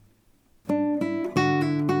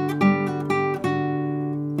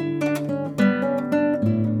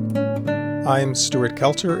I'm Stuart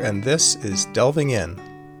Kelter, and this is Delving In.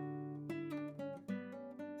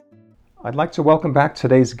 I'd like to welcome back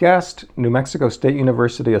today's guest, New Mexico State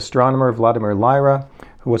University astronomer Vladimir Lyra,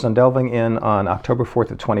 who was on Delving In on October 4th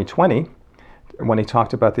of 2020 when he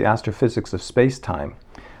talked about the astrophysics of space-time.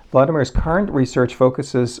 Vladimir's current research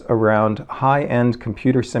focuses around high-end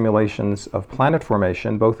computer simulations of planet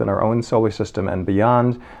formation, both in our own solar system and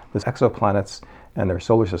beyond, the exoplanets and their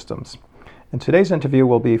solar systems. In today's interview,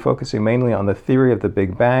 we'll be focusing mainly on the theory of the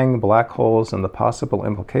Big Bang, black holes, and the possible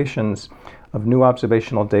implications of new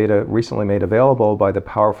observational data recently made available by the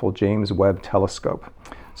powerful James Webb telescope.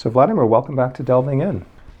 So Vladimir, welcome back to Delving In.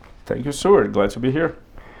 Thank you, Stuart. Glad to be here.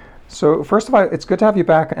 So first of all, it's good to have you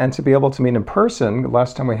back and to be able to meet in person.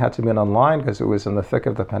 Last time we had to meet online because it was in the thick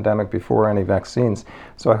of the pandemic before any vaccines.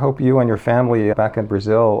 So I hope you and your family back in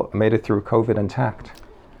Brazil made it through COVID intact.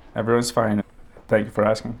 Everyone's fine. Thank you for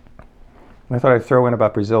asking. I thought I'd throw in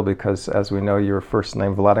about Brazil because, as we know, your first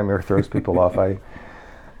name, Vladimir, throws people off.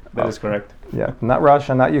 That is correct. Yeah, not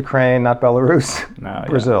Russia, not Ukraine, not Belarus, No,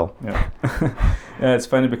 Brazil. Yeah. Yeah, it's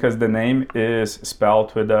funny because the name is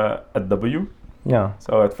spelled with a W. Yeah.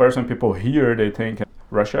 So at first when people hear, they think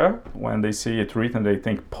Russia. When they see it written, they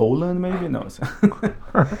think Poland maybe? No.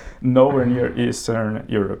 Nowhere near Eastern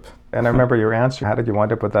Europe. And I remember your answer, how did you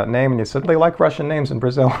wind up with that name? And you said they like Russian names in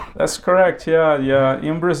Brazil. That's correct, yeah.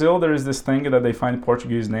 In Brazil, there is this thing that they find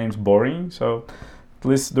Portuguese names boring. So at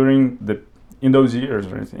least in those years,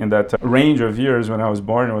 right, in that range of years when I was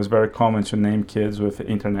born, it was very common to name kids with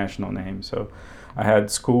international names. So I had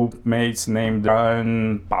schoolmates named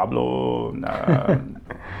John, Pablo,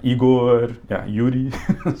 Igor, Yuri.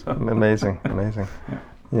 So. Amazing.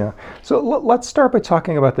 Yeah. So let's start by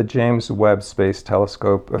talking about the James Webb Space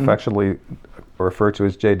Telescope, affectionately referred to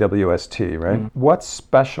as JWST, right? Mm-hmm. What's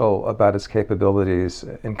special about its capabilities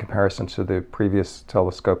in comparison to the previous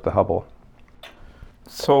telescope, the Hubble?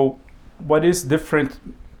 So what is the difference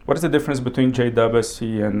between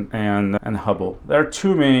JWST and Hubble? There are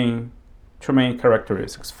two main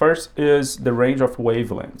characteristics. First is the range of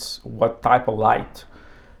wavelengths, what type of light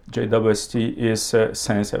JWST is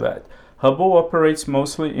sensitive at. Hubble operates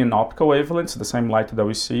mostly in optical wavelengths, the same light that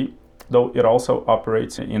we see, though it also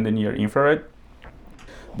operates in the near infrared.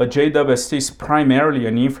 But JWST is primarily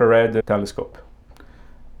an infrared telescope,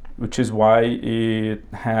 which is why it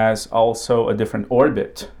has also a different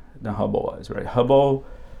orbit than Hubble was, right? Hubble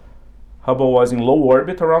was in low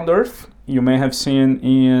orbit around Earth. You may have seen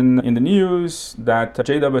in the news that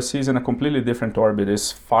JWST is in a completely different orbit.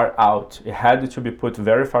 It's far out. It had to be put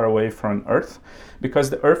very far away from Earth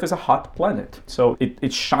because the Earth is a hot planet. So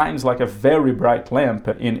it shines like a very bright lamp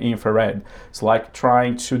in infrared. It's like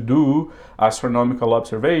trying to do astronomical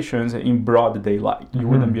observations in broad daylight. You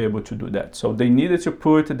wouldn't be able to do that. So they needed to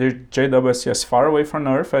put the JWST as far away from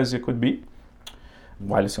Earth as it could be,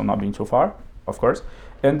 while still not being too far, of course.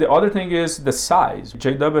 And the other thing is the size.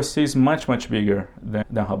 JWST is much, much bigger than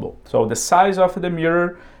Hubble. So the size of the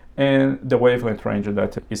mirror and the wavelength range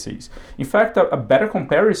that it sees. In fact, a better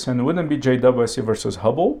comparison wouldn't be JWST versus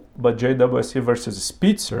Hubble, but JWST versus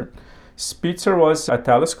Spitzer. Spitzer was a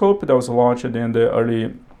telescope that was launched in the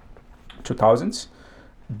early 2000s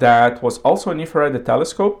that was also an infrared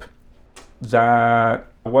telescope that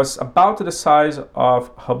was about the size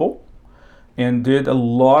of Hubble and did a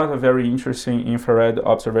lot of very interesting infrared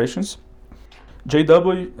observations.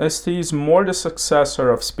 JWST is more the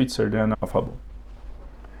successor of Spitzer than of Hubble.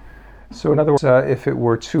 So in other words, if it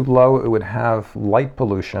were too low, it would have light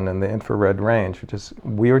pollution in the infrared range, which is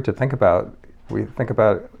weird to think about. We think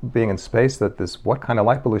about being in space, what kind of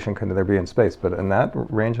light pollution can there be in space? But in that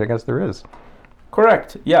range, I guess there is.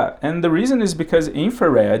 Correct, yeah. And the reason is because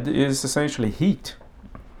infrared is essentially heat.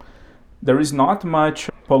 There is not much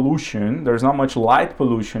pollution, there's not much light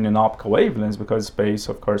pollution in optical wavelengths because space,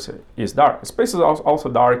 of course, is dark. Space is also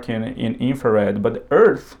dark in infrared, but the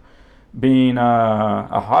Earth, being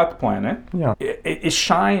a hot planet,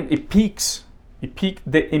 it peaks.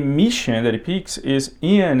 The emission that it peaks is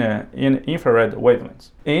in infrared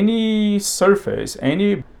wavelengths. Any surface,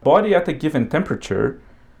 any body at a given temperature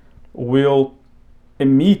will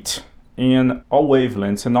emit in all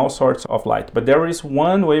wavelengths and all sorts of light. But there is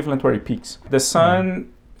one wavelength where it peaks. The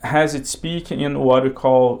sun has its peak in what we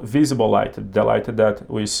call visible light, the light that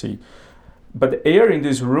we see. But the air in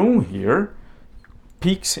this room here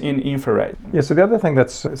peaks in infrared. Yeah, so the other thing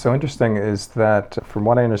that's so interesting is that, from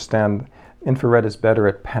what I understand, infrared is better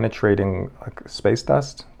at penetrating like space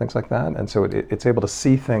dust, things like that, and so it's able to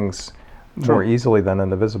see things more easily than in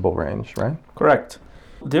the visible range, right? Correct.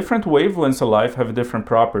 Different wavelengths of light have different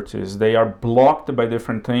properties. They are blocked by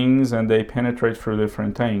different things and they penetrate through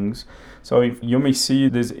different things. So if you may see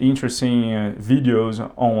these interesting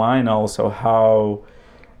videos online also how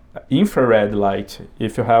infrared light,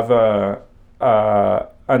 if you have a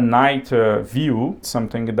night view,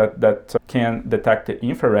 something that can detect the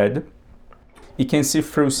infrared, it can see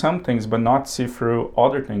through some things but not see through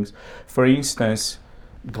other things. For instance,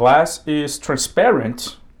 glass is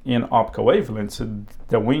transparent in optical wavelengths,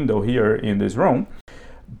 the window here in this room,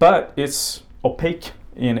 but it's opaque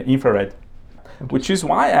in infrared, which is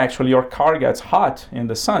why actually your car gets hot in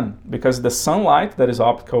the sun, because the sunlight that is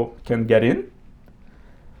optical can get in.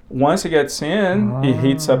 Once it gets in, it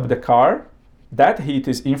heats up the car. That heat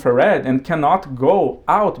is infrared and cannot go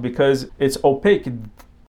out because it's opaque.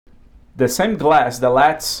 The same glass that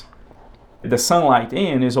lets the sunlight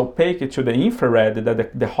in is opaque to the infrared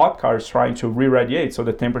that the hot car is trying to re-radiate, so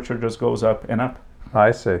the temperature just goes up and up. I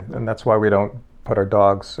see, and that's why we don't put our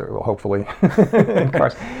dogs, hopefully, in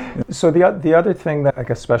cars. So the other thing that I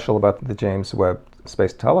guess special about the James Webb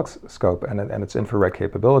Space Telescope and its infrared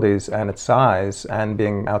capabilities and its size and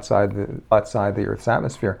being outside the Earth's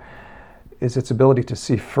atmosphere is its ability to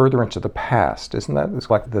see further into the past. Isn't that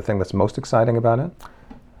like the thing that's most exciting about it?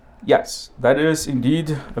 Yes, that is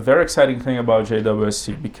indeed a very exciting thing about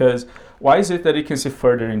JWST, because why is it that it can see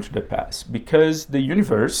further into the past? Because the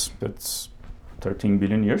universe, that's 13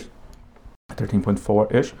 billion years,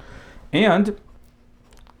 13.4-ish, and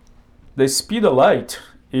the speed of light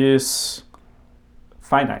is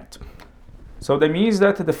finite. So that means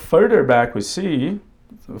that the further back we see,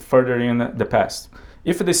 further in the past.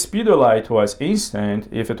 If the speed of light was instant,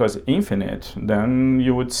 if it was infinite, then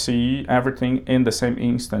you would see everything in the same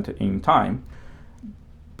instant in time.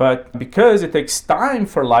 But because it takes time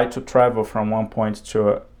for light to travel from one point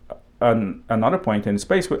to another point in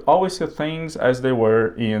space, we always see things as they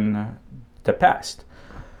were in the past.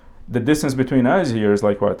 The distance between us here is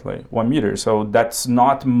like 1 meter. So that's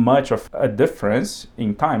not much of a difference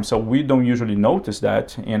in time. So we don't usually notice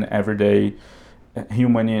that in everyday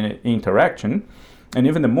human interaction. And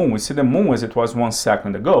even the moon, we see the moon as it was 1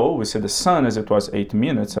 second ago. We see the sun as it was 8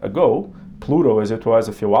 minutes ago. Pluto as it was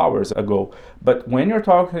a few hours ago. But when you're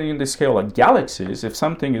talking in the scale of galaxies, if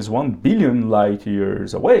something is 1 billion light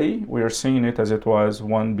years away, we are seeing it as it was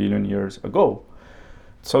 1 billion years ago.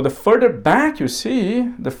 So the further back you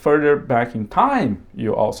see, the further back in time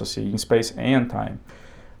you also see, in space and time.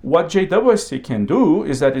 What JWST can do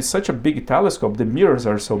is that it's such a big telescope, the mirrors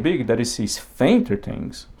are so big that it sees fainter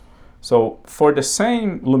things. So for the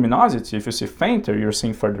same luminosity, if you see fainter, you're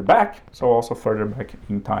seeing further back, so also further back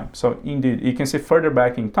in time. So indeed, you can see further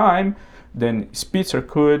back in time than Spitzer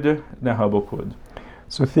could, than Hubble could.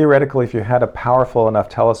 So theoretically, if you had a powerful enough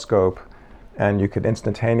telescope and you could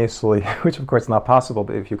instantaneously, which of course is not possible,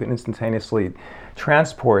 but if you could instantaneously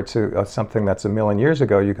transport to something that's 1 million years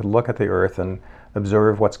ago, you could look at the Earth and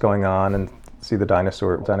observe what's going on and see the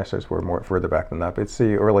dinosaurs were more further back than that, but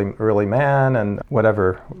see early man and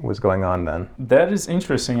whatever was going on then. That is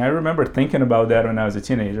interesting. I remember thinking about that when I was a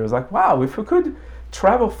teenager. I was like, wow, if we could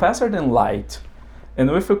travel faster than light, and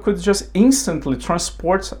if we could just instantly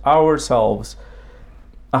transport ourselves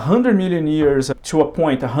 100 million years to a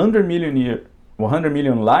point 100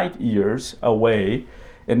 million light years away,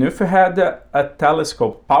 and if we had a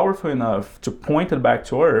telescope powerful enough to point it back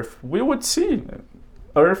to Earth, we would see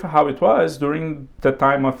Earth how it was during the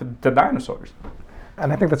time of the dinosaurs.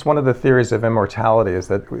 And I think that's one of the theories of immortality, is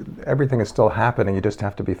that everything is still happening, you just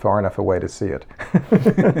have to be far enough away to see it.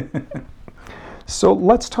 So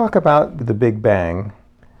let's talk about the Big Bang.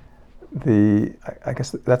 I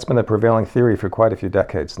guess that's been the prevailing theory for quite a few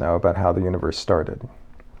decades now about how the universe started.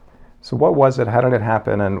 So what was it, how did it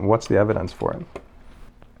happen, and what's the evidence for it?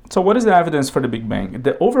 So what is the evidence for the Big Bang?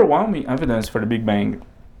 The overwhelming evidence for the Big Bang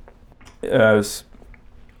is,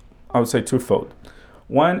 I would say, twofold.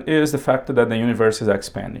 One is the fact that the universe is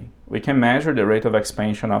expanding. We can measure the rate of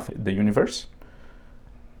expansion of the universe.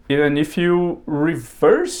 And if you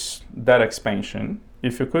reverse that expansion,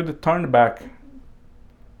 if you could turn back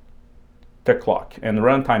the clock and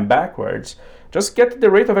run time backwards, just get the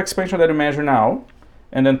rate of expansion that you measure now,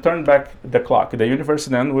 and then turn back the clock. The universe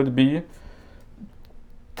then would be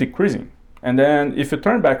decreasing. And then if you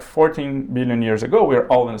turn back 14 billion years ago, we're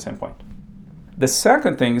all in the same point. The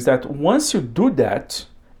second thing is that once you do that,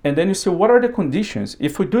 and then you see what are the conditions,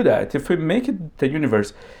 if we do that, if we make the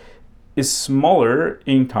universe is smaller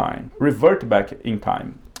in time, revert back in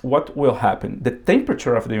time, what will happen? The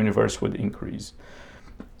temperature of the universe would increase.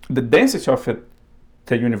 The density of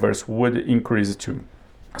the universe would increase too.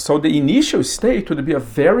 So the initial state would be a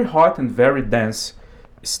very hot and very dense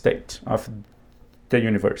state of the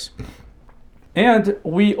universe. And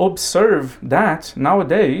we observe that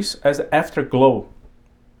nowadays as the afterglow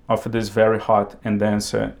of this very hot and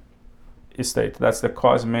dense state. That's the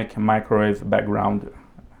cosmic microwave background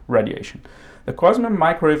radiation. The cosmic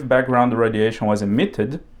microwave background radiation was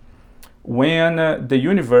emitted when the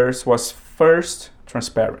universe was first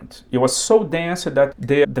transparent. It was so dense that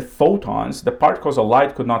the photons, the particles of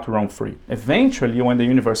light, could not roam free. Eventually, when the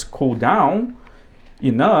universe cooled down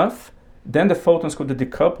enough, then the photons could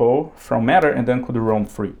decouple from matter and then could roam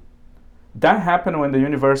free. That happened when the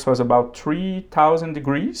universe was about 3,000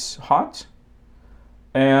 degrees hot.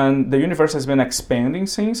 And the universe has been expanding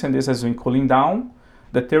since, and this has been cooling down.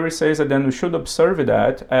 The theory says that then we should observe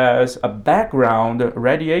that as a background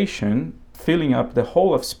radiation filling up the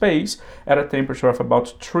whole of space at a temperature of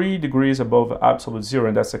about 3 degrees above absolute zero,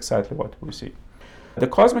 and that's exactly what we see. The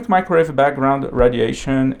cosmic microwave background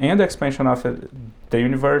radiation and the expansion of the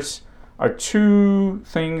universe are two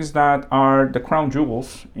things that are the crown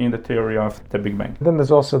jewels in the theory of the Big Bang. Then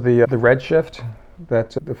there's also the redshift,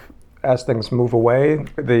 that as things move away,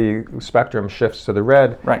 the spectrum shifts to the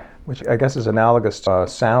red, right, which I guess is analogous to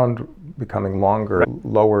sound becoming longer, right,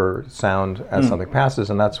 lower sound as something passes,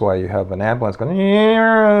 and that's why you have an ambulance going,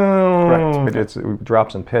 right. It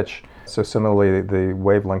drops in pitch. So similarly, the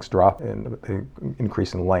wavelengths drop in, they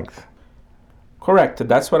increase in length. Correct.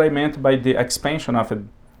 That's what I meant by the expansion of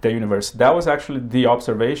the universe. That was actually the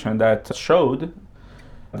observation that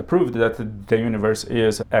proved that the universe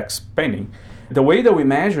is expanding. The way that we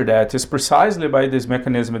measure that is precisely by this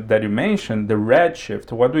mechanism that you mentioned, the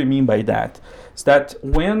redshift. What do we mean by that? It's that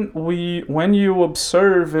when you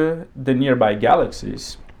observe the nearby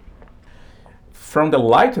galaxies, from the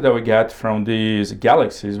light that we get from these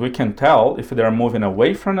galaxies, we can tell if they are moving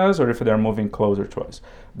away from us or if they are moving closer to us.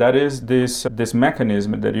 That is this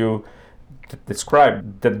mechanism that you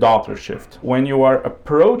described, the Doppler shift. When you are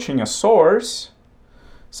approaching a source,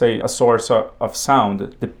 say a source of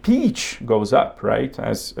sound, the pitch goes up, right?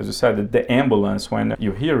 As you said, the ambulance, when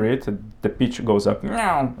you hear it, the pitch goes up,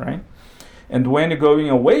 right? And when you're going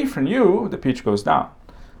away from you, the pitch goes down.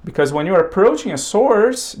 Because when you're approaching a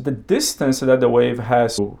source, the distance that the wave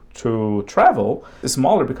has to travel is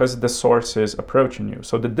smaller because the source is approaching you.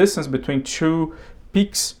 So the distance between two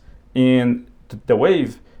peaks in the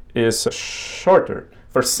wave is shorter.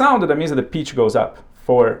 For sound, that means that the pitch goes up.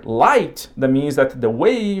 For light, that means that the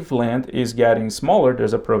wavelength is getting smaller,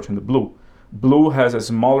 there's approaching the blue. Blue has a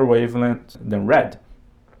smaller wavelength than red.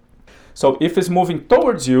 So if it's moving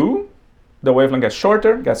towards you, the wavelength gets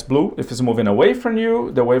shorter, gets blue. If it's moving away from you,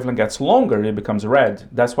 the wavelength gets longer, it becomes red.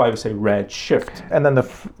 That's why we say red shift. And then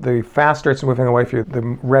the faster it's moving away from you, the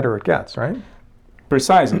redder it gets, right?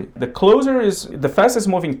 Precisely. The faster it's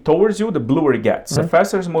moving towards you, the bluer it gets. Mm-hmm. The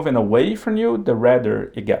faster it's moving away from you, the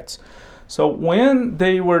redder it gets. So when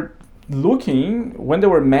they were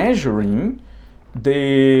measuring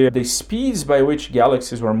the speeds by which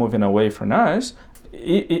galaxies were moving away from us,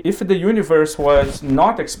 if the universe was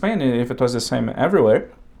not expanding, if it was the same everywhere,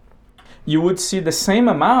 you would see the same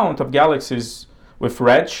amount of galaxies with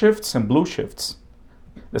red shifts and blue shifts.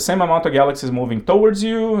 The same amount of galaxies moving towards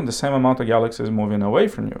you and the same amount of galaxies moving away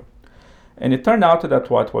from you. And it turned out that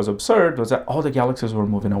what was observed was that all the galaxies were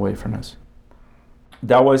moving away from us.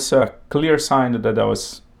 That was a clear sign that there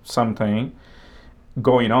was something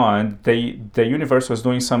going on. The universe was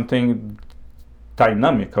doing something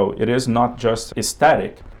dynamical. It is not just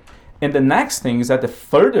static. And the next thing is that the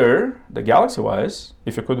further the galaxy was,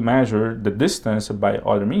 if you could measure the distance by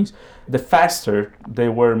other means, the faster they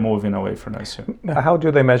were moving away from us. Now, how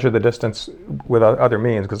do they measure the distance with other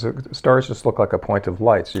means? Because stars just look like a point of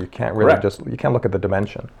light, so you can't really you can't look at the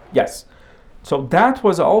dimension. Yes. So that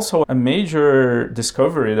was also a major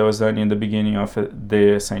discovery that was done in the beginning of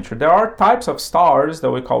the century. There are types of stars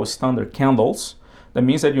that we call standard candles. That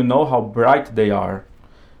means that you know how bright they are.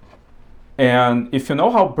 And if you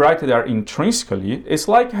know how bright they are intrinsically, it's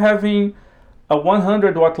like having a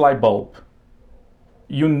 100-watt light bulb.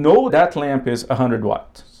 You know that lamp is 100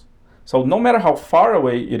 watts. So no matter how far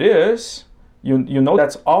away it is, you know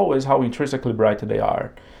that's always how intrinsically bright they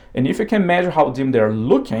are. And if you can measure how dim they are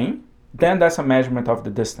looking, then that's a measurement of the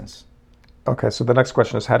distance. Okay, so the next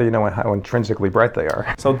question is, how do you know how intrinsically bright they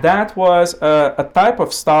are? So that was a type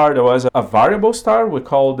of star that was a variable star. We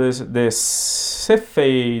call this the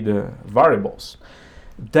Cepheid variables.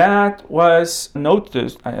 That was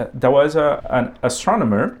noticed, there was an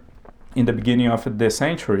astronomer in the beginning of the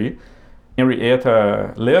century,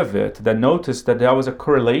 Henrietta Leavitt, that noticed that there was a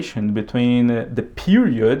correlation between the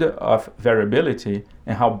period of variability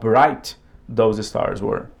and how bright those stars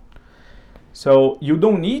were. So you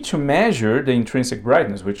don't need to measure the intrinsic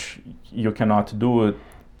brightness, which you cannot do it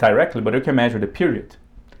directly, but you can measure the period.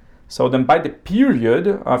 So then by the period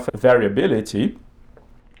of variability,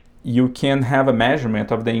 you can have a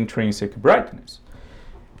measurement of the intrinsic brightness.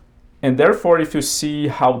 And therefore, if you see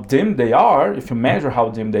how dim they are, if you measure how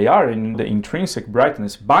dim they are in the intrinsic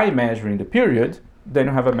brightness by measuring the period, then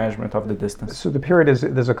you have a measurement of the distance. So the period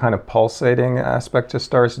there's a kind of pulsating aspect to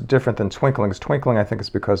stars, different than twinkling. Twinkling, I think, is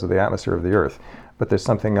because of the atmosphere of the Earth. But there's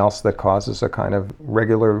something else that causes a kind of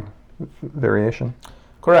regular variation?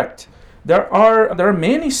 Correct. There are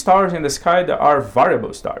many stars in the sky that are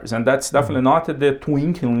variable stars, and that's definitely not the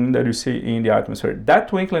twinkling that you see in the atmosphere. That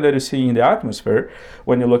twinkling that you see in the atmosphere,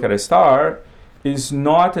 when you look at a star, is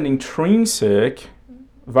not an intrinsic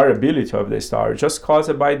variability of the star, just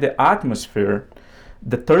caused by the atmosphere,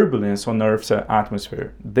 the turbulence on Earth's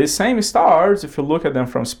atmosphere. The same stars, if you look at them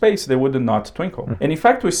from space, they would not twinkle. And in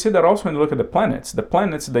fact, we see that also when you look at the planets. The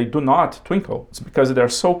planets, they do not twinkle. It's because they're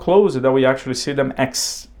so close that we actually see them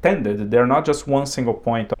extended. They're not just one single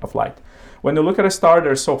point of light. When you look at a star,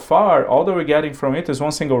 they're so far, all that we're getting from it is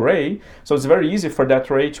one single ray, so it's very easy for that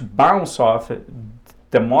ray to bounce off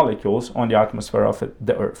the molecules on the atmosphere of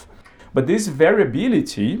the Earth. But this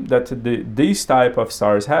variability that these type of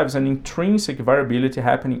stars have is an intrinsic variability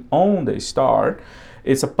happening on the star.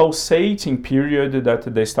 It's a pulsating period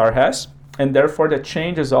that the star has, and therefore that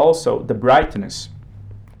changes also the brightness.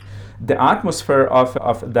 The atmosphere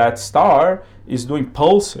of that star is doing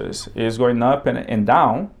pulses, is going up and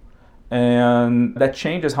down, and that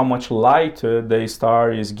changes how much light the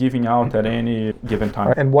star is giving out at any given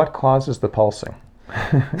time. And what causes the pulsing?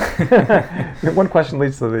 One question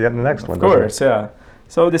leads to the next one. Of course, yeah.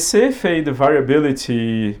 So the Cepheid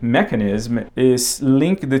variability mechanism is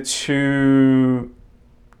linked to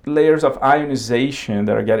layers of ionization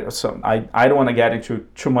that are getting. So I don't want to get into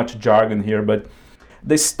too much jargon here, but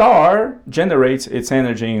the star generates its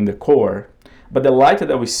energy in the core. But the light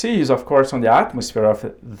that we see is, of course, on the atmosphere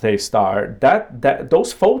of the star.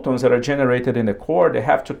 Those photons that are generated in the core, they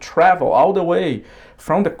have to travel all the way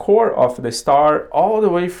from the core of the star all the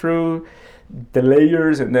way through the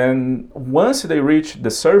layers, and then once they reach the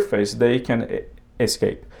surface, they can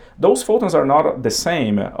escape. Those photons are not the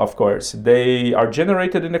same, of course. They are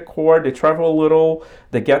generated in the core, they travel a little,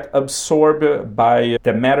 they get absorbed by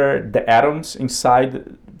the matter, the atoms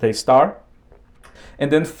inside the star.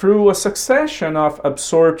 And then through a succession of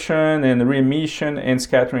absorption and re-emission and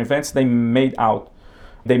scattering events, they make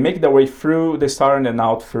their way through the star and then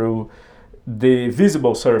out through the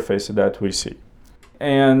visible surface that we see.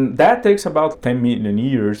 And that takes about 10 million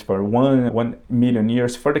years for 1 million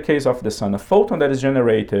years. For the case of the sun, a photon that is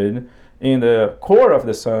generated in the core of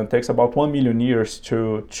the sun takes about 1 million years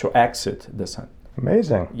to exit the sun.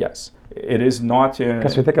 Amazing. Yes. It is not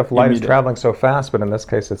because we think of light is traveling so fast, but in this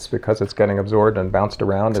case it's because it's getting absorbed and bounced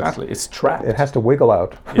around. Exactly. It's trapped. It has to wiggle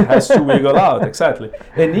out. It has to wiggle out, exactly.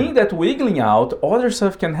 And in that wiggling out, other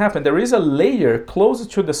stuff can happen. There is a layer closer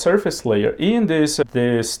to the surface layer in these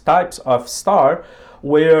types of star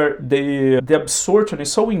where the absorption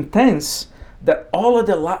is so intense that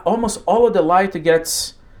almost all of the light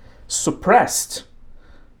gets suppressed.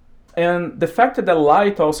 And the fact that the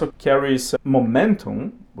light also carries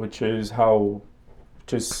momentum, which is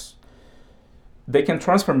they can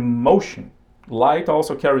transfer motion. Light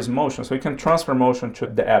also carries motion, so it can transfer motion to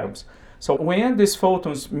the atoms. So when these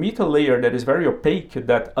photons meet a layer that is very opaque,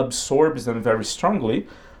 that absorbs them very strongly,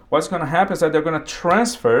 what's going to happen is that they're going to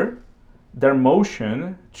transfer their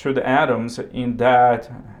motion to the atoms in that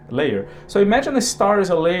layer. So imagine a star is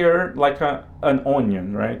a layer like an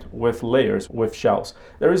onion, right? With layers, with shells.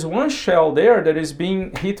 There is one shell there that is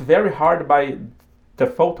being hit very hard by the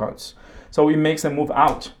photons. So it makes them move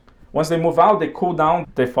out. Once they move out, they cool down,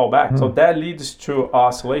 they fall back. So that leads to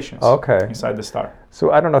oscillations inside the star.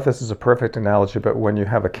 So I don't know if this is a perfect analogy, but when you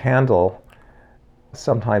have a candle,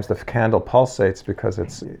 sometimes the candle pulsates because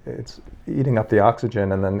it's eating up the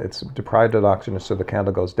oxygen, and then it's deprived of oxygen, so the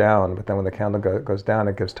candle goes down. But then when the candle goes down,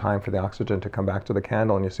 it gives time for the oxygen to come back to the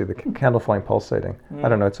candle, and you see the candle flame pulsating. I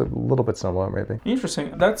don't know, it's a little bit similar maybe.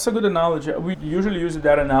 Interesting. That's a good analogy. We usually use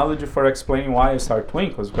that analogy for explaining why a star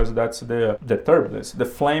twinkles, because that's the turbulence. The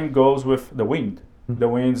flame goes with the wind. The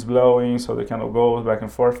wind's blowing, so the candle goes back and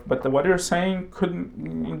forth. But what you're saying could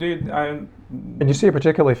indeed... And you see it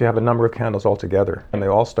particularly if you have a number of candles all together, and they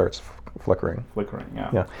all start flickering.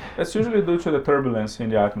 Yeah. That's usually due to the turbulence in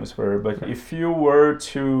the atmosphere. But if you were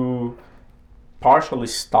to partially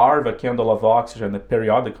starve a candle of oxygen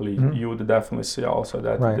periodically, you would definitely see also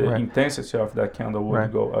that the intensity of that candle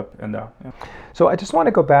would go up and down. Yeah. So I just want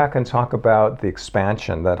to go back and talk about the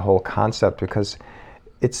expansion, that whole concept, because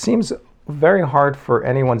it seems very hard for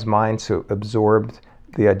anyone's mind to absorb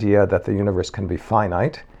the idea that the universe can be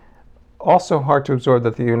finite. Also hard to absorb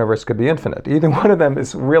that the universe could be infinite. Either one of them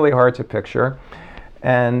is really hard to picture.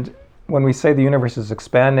 And when we say the universe is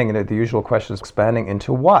expanding, the usual question is expanding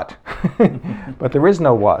into what? But there is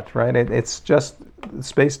no what, right? It's just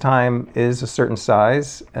space-time is a certain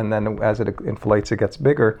size, and then as it inflates, it gets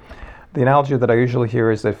bigger. The analogy that I usually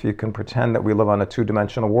hear is that if you can pretend that we live on a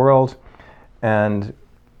two-dimensional world, and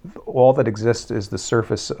all that exists is the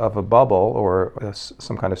surface of a bubble or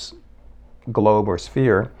some kind of globe or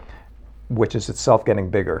sphere, which is itself getting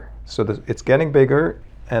bigger. So it's getting bigger,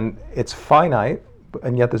 and it's finite,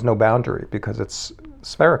 and yet there's no boundary because it's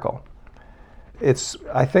spherical.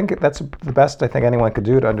 I think that's the best I think anyone could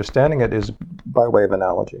do to understanding it is by way of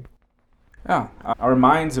analogy. Yeah, our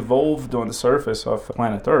minds evolved on the surface of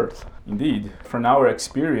planet Earth. Indeed, from our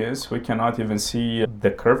experience, we cannot even see the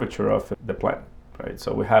curvature of the planet, right?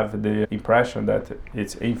 So we have the impression that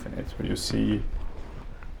it's infinite. You see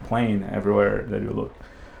plane everywhere that you look.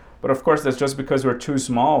 But of course, that's just because we're too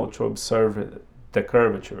small to observe the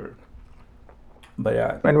curvature. But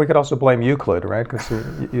yeah. And we could also blame Euclid, right? Because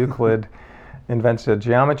Euclid invented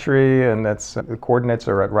geometry, and that's the coordinates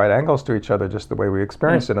are at right angles to each other, just the way we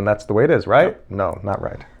experience it, and that's the way it is, right? No, not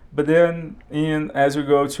right. But then, as we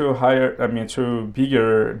go to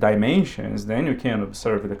bigger dimensions, then you can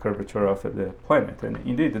observe the curvature of the planet. And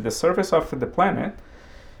indeed, the surface of the planet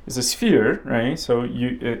is a sphere, right? So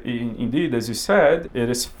indeed, as you said, it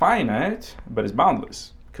is finite, but it's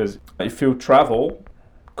boundless. Because if you travel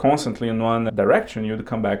constantly in one direction, you'd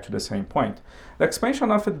come back to the same point. The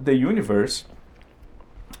expansion of the universe,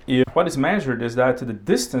 what is measured is that the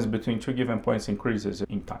distance between two given points increases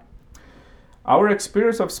in time. Our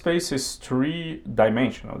experience of space is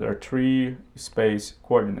three-dimensional. There are three space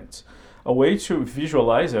coordinates. A way to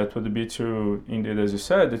visualize it would be to, indeed, as you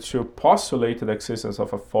said, to postulate the existence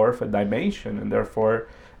of a fourth dimension, and therefore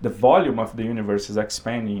the volume of the universe is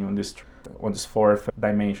expanding on this fourth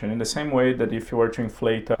dimension. In the same way that if you were to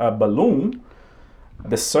inflate a balloon,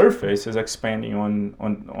 the surface is expanding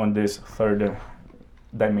on this third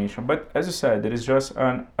dimension. But as you said, it is just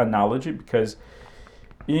an analogy because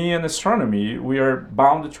in astronomy, we are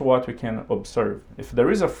bound to what we can observe. If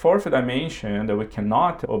there is a fourth dimension that we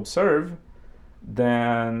cannot observe,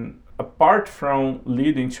 then apart from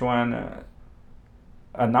leading to an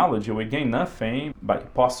analogy, we gain nothing by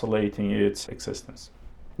postulating its existence.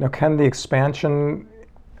 Now, can the expansion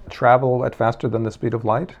travel at faster than the speed of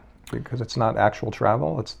light? Because it's not actual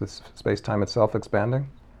travel, it's the space-time itself expanding?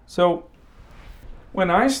 So,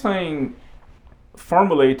 when Einstein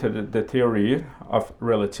formulated the theory of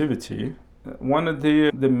relativity, one of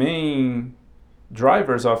the main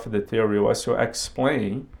drivers of the theory was to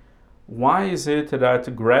explain why is it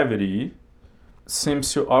that gravity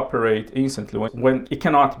seems to operate instantly when it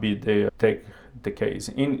cannot be the case.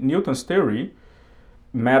 In Newton's theory,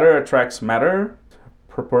 matter attracts matter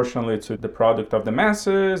proportionally to the product of the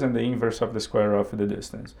masses and the inverse of the square of the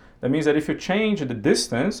distance. That means that if you change the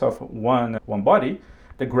distance of one body,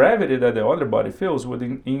 the gravity that the other body feels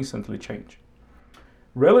would instantly change.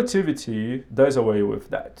 Relativity does away with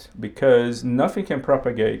that because nothing can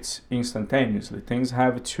propagate instantaneously. Things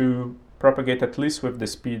have to propagate at least with the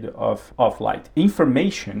speed of light.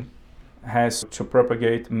 Information has to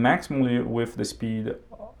propagate maximally with the speed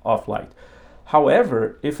of light.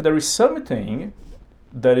 However, if there is something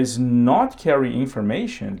that is not carrying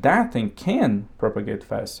information, that thing can propagate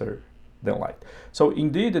faster than light. So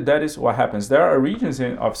indeed, that is what happens. There are regions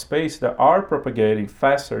of space that are propagating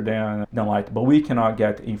faster than light, but we cannot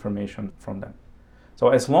get information from them. So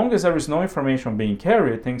as long as there is no information being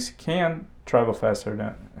carried, things can travel faster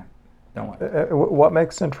than light. What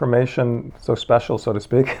makes information so special, so to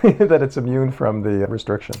speak, that it's immune from the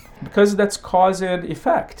restriction? Because that's cause and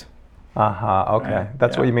effect. Okay.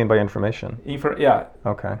 That's what you mean by information.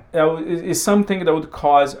 Okay. It's something that would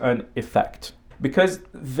cause an effect. Because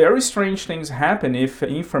very strange things happen if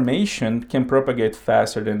information can propagate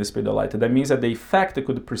faster than the speed of light. That means that the effect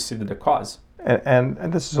could precede the cause. And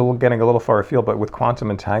this is getting a little far afield, but with quantum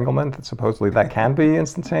entanglement, supposedly that can be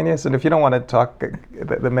instantaneous. And if you don't want to talk,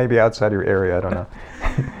 that may be outside your area, I don't know.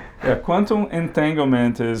 Yeah, quantum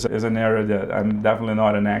entanglement is an area that I'm definitely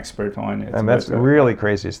not an expert on it. And that's really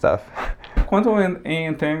crazy stuff. Quantum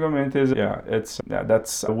entanglement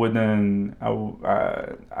that's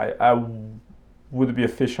I would be a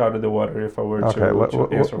fish out of the water if I were to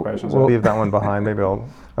answer questions. We'll leave that one behind. Maybe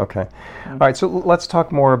okay. All right, so let's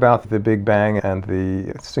talk more about the Big Bang and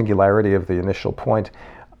the singularity of the initial point.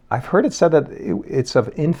 I've heard it said that it's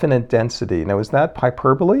of infinite density. Now, is that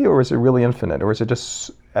hyperbole, or is it really infinite, or is it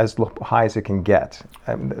just as high as it can get?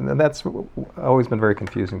 And that's always been very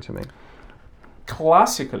confusing to me.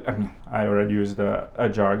 classically, I mean, I already used a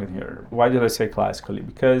jargon here. Why did I say classically?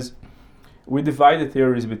 Because we divide the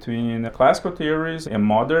theories between classical theories and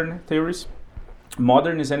modern theories.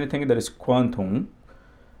 Modern is anything that is quantum,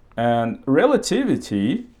 and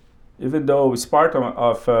relativity, even though it's part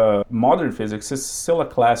of modern physics, is still a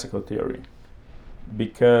classical theory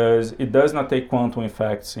because it does not take quantum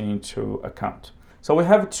effects into account. So we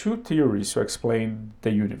have two theories to explain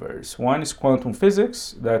the universe. One is quantum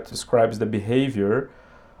physics that describes the behavior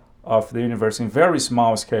of the universe in very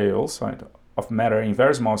small scales, of matter in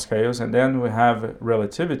very small scales. And then we have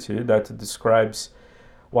relativity that describes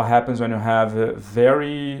what happens when you have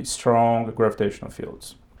very strong gravitational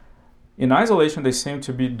fields. In isolation, they seem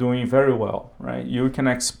to be doing very well, right? You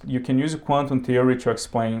can use quantum theory to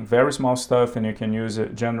explain very small stuff, and you can use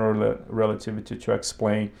general relativity to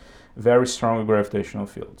explain very strong gravitational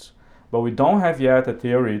fields. But we don't have yet a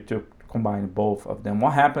theory to combine both of them.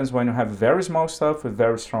 What happens when you have very small stuff with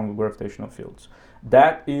very strong gravitational fields?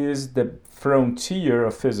 That is the frontier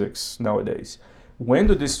of physics nowadays. When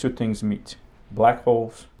do these two things meet? Black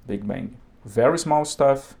holes, Big Bang. Very small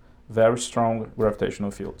stuff, very strong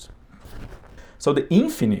gravitational fields. So the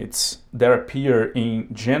infinites that appear in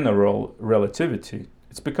general relativity,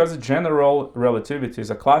 it's because general relativity is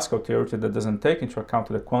a classical theory that doesn't take into account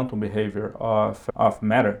the quantum behavior of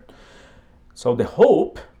matter. So the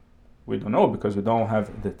hope, we don't know because we don't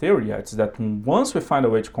have the theory yet, is that once we find a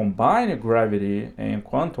way to combine gravity and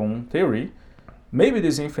quantum theory, maybe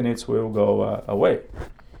these infinites will go away.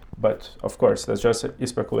 But of course, that's just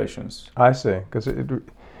speculations. I see, because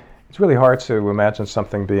it's really hard to imagine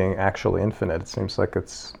something being actually infinite. It seems like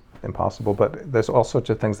it's impossible, but there's all sorts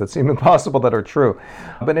of things that seem impossible that are true.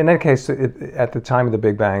 But in any case, at the time of the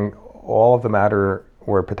Big Bang, all of the matter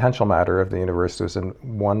or potential matter of the universe was in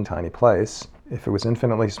one tiny place. If it was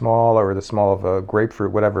infinitely small or the small of a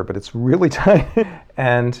grapefruit, whatever, but it's really tiny.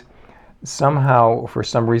 And somehow, for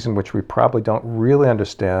some reason which we probably don't really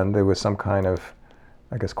understand, there was some kind of,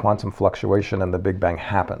 I guess, quantum fluctuation and the Big Bang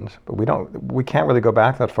happened. But we can't really go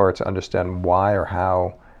back that far to understand why or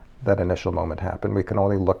how that initial moment happened. We can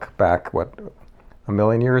only look back, a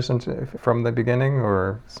million years from the beginning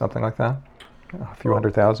or something like that? A few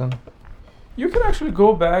 100,000? You can actually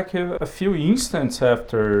go back a few instants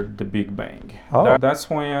after the Big Bang. Oh. That's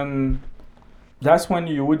when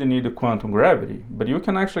you would need the quantum gravity. But you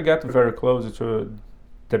can actually get very close to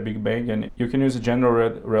the Big Bang, and you can use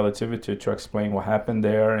general relativity to explain what happened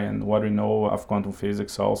there and what we know of quantum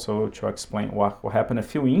physics also to explain what happened a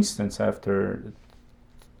few instants after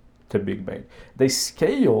the Big Bang. The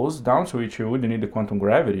scales down to which you would need the quantum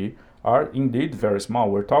gravity are indeed very small.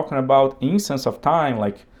 We're talking about instants of time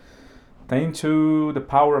like 10 to the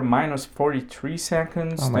power minus 43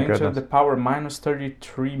 seconds, 10 to the power minus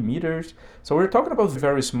 33 meters. So we're talking about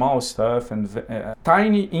very small stuff and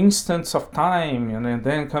tiny instants of time. And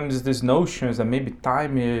then comes these notions that maybe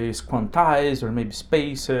time is quantized or maybe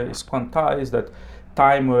space is quantized, that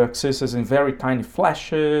time will exist in very tiny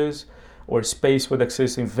flashes or space would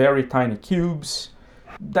exist in very tiny cubes.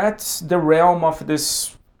 That's the realm of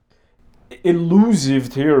this elusive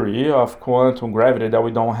theory of quantum gravity that we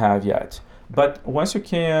don't have yet. But once you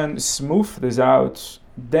can smooth this out,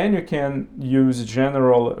 then you can use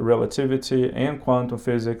general relativity and quantum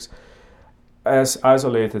physics as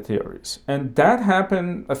isolated theories. And that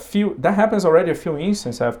happens already a few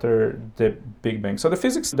instances after the Big Bang. So the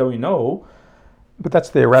physics that we know. But that's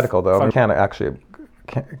theoretical, though. We haven't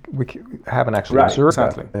actually observed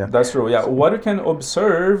exactly. that. Yeah. That's true. Yeah. What we can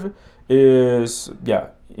observe is,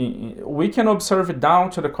 we can observe it down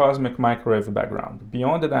to the cosmic microwave background.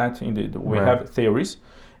 Beyond that, indeed, we have theories.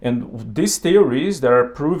 And these theories that are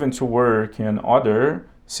proven to work in other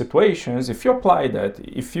situations, if you apply that,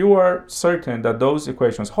 if you are certain that those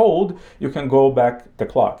equations hold, you can go back the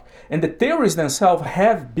clock. And the theories themselves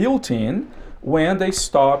have built in when they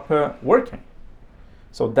stop working.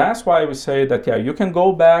 So that's why we say that, you can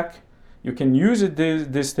go back, you can use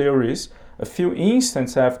these theories a few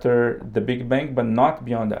instants after the Big Bang, but not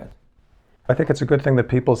beyond that. I think it's a good thing that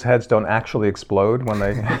people's heads don't actually explode when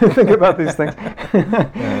they think about these things.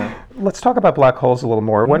 Let's talk about black holes a little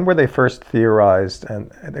more. When were they first theorized?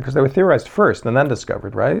 And because they were theorized first and then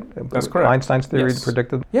discovered, right? That's correct. Einstein's theory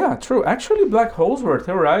predicted. Yeah, true. Actually, black holes were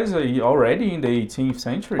theorized already in the 18th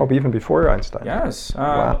century. Oh, even before Einstein. Yes.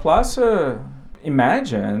 Wow. Plus,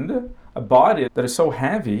 imagined a body that is so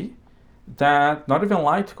heavy that not even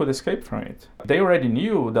light could escape from it. They already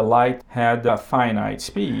knew the light had a finite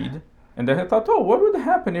speed, and they thought, what would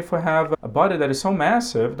happen if we have a body that is so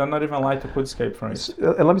massive that not even light could escape from it?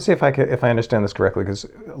 Let me see if I understand this correctly, because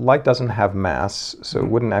light doesn't have mass, so it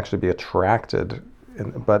wouldn't actually be attracted.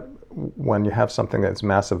 But when you have something that's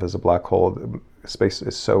massive as a black hole, space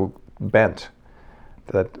is so bent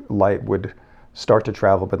that light would start to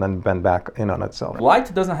travel but then bend back in on itself.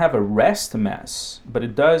 Light doesn't have a rest mass, but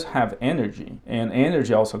it does have energy, and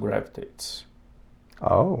energy also gravitates.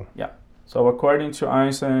 Oh. Yeah. So according to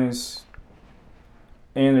Einstein's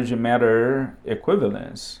energy matter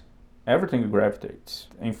equivalence, everything gravitates.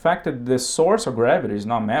 In fact, the source of gravity is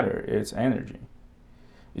not matter, it's energy.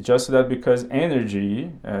 It's just that because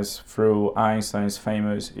energy, as through Einstein's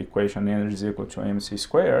famous equation, energy is equal to mc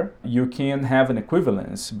squared, you can have an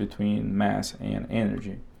equivalence between mass and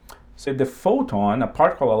energy. So the photon, a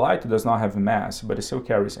particle of light, does not have mass, but it still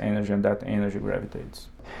carries energy, and that energy gravitates.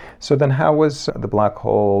 So then how was the black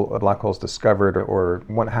holes discovered, or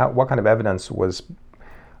what kind of evidence was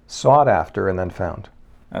sought after and then found?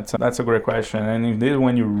 That's a great question, and indeed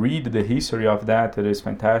when you read the history of that, it is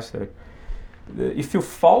fantastic. If you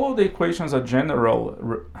follow the equations of general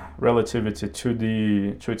relativity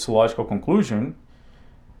to its logical conclusion,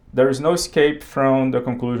 there is no escape from the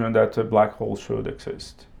conclusion that a black hole should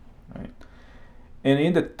exist. Right? And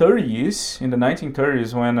in the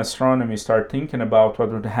 1930s, when astronomy started thinking about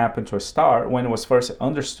what would happen to a star, when it was first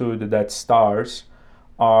understood that stars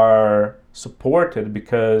are supported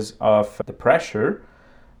because of the pressure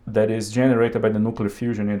that is generated by the nuclear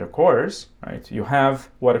fusion in the cores, right? You have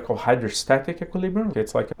what I call hydrostatic equilibrium.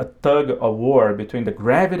 It's like a tug of war between the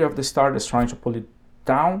gravity of the star that's trying to pull it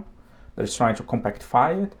down, that's trying to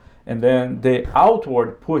compactify it, and then the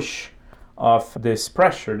outward push of this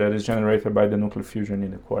pressure that is generated by the nuclear fusion in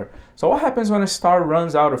the core. So what happens when a star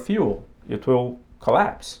runs out of fuel? It will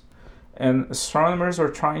collapse. And astronomers are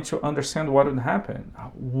trying to understand what would happen.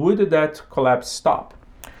 Would that collapse stop?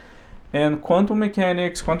 And quantum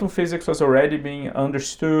mechanics, quantum physics was already being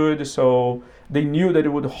understood, so they knew that it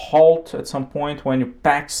would halt at some point when you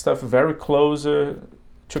pack stuff very close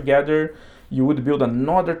together. You would build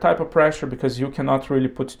another type of pressure because you cannot really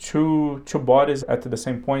put two bodies at the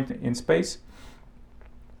same point in space.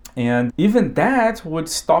 And even that would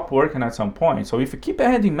stop working at some point. So if you keep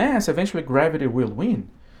adding mass, eventually gravity will win.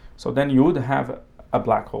 So then you would have a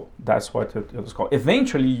black hole. That's what it was called.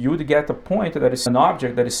 Eventually, you'd get a point that is an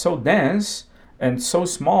object that is so dense and so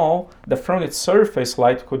small that from its surface,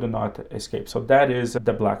 light could not escape. So that is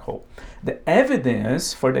the black hole. The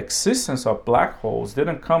evidence for the existence of black holes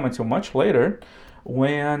didn't come until much later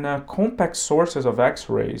when compact sources of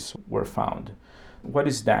X-rays were found. What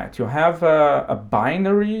is that? You have a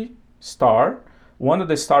binary star. One of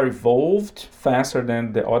the stars evolved faster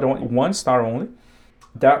than the other one star only.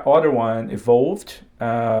 That other one evolved,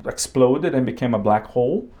 exploded, and became a black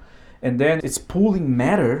hole. And then it's pulling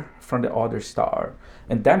matter from the other star.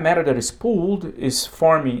 And that matter that is pulled is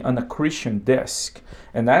forming an accretion disk.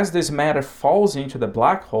 And as this matter falls into the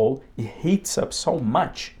black hole, it heats up so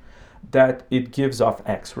much that it gives off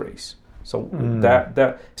X-rays. So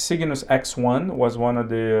that Cygnus X1 was one of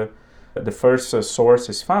the first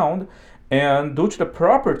sources found. And due to the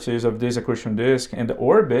properties of this accretion disk and the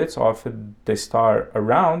orbits of the star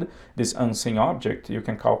around this unseen object, you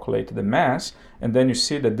can calculate the mass, and then you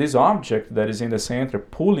see that this object that is in the center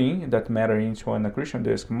pulling that matter into an accretion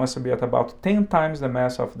disk must be at about 10 times the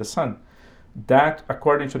mass of the sun. That,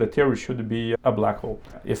 according to the theory, should be a black hole.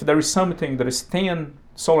 If there is something that is 10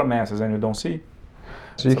 solar masses and you don't see,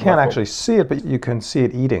 so you can't actually see it, but you can see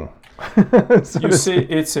it eating. You see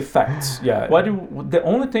its effects, yeah. The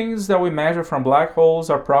only things that we measure from black holes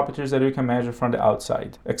are properties that we can measure from the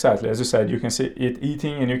outside. Exactly, as you said, you can see it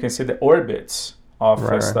eating and you can see the orbits of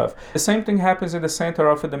stuff. The same thing happens in the center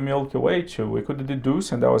of the Milky Way too. We could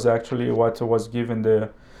deduce, and that was actually what was given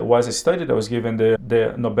was a study that was given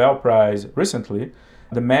the Nobel Prize recently.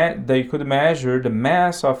 They could measure the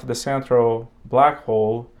mass of the central black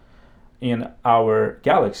hole in our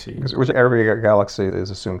galaxy. Which every galaxy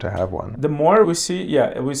is assumed to have one. The more we see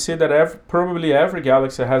that probably every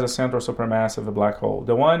galaxy has a central supermassive black hole.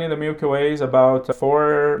 The one in the Milky Way is about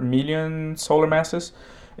 4 million solar masses.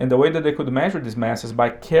 And the way that they could measure these masses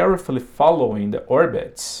by carefully following the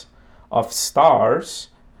orbits of stars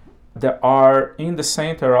that are in the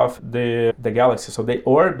center of the galaxy. So they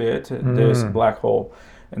orbit this black hole.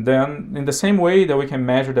 And then in the same way that we can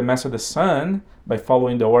measure the mass of the sun by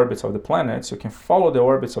following the orbits of the planets, you can follow the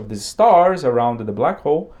orbits of the stars around the black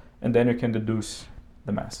hole, and then you can deduce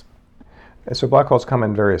the mass. And so black holes come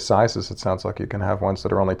in various sizes. It sounds like you can have ones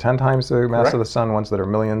that are only 10 times the mass of the sun, ones that are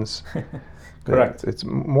millions. Correct. It's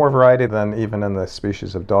more variety than even in the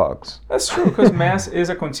species of dogs. That's true, because mass is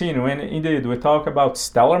a continuum. And indeed, we talk about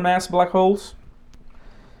stellar mass black holes.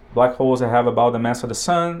 black holes that have about the mass of the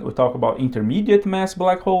sun. We talk about intermediate mass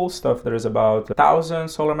black holes, stuff that is about 1,000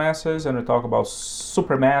 solar masses, and we talk about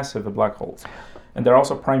supermassive black holes. And there are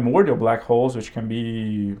also primordial black holes, which can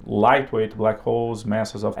be lightweight black holes,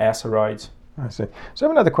 masses of asteroids. I see. So I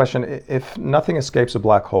have another question. If nothing escapes a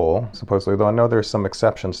black hole, supposedly, though I know there's some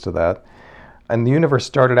exceptions to that, and the universe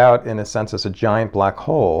started out in a sense as a giant black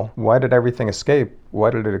hole, why did everything escape? Why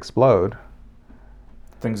did it explode?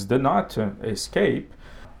 Things did not escape.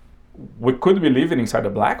 We could be living inside a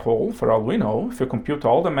black hole, for all we know. If you compute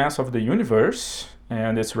all the mass of the universe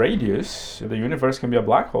and its radius, the universe can be a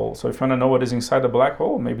black hole. So if you want to know what is inside a black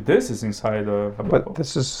hole, maybe this is inside a black hole. But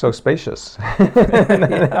this is so spacious.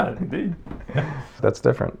 Yeah, indeed. That's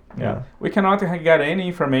different. Yeah. We cannot get any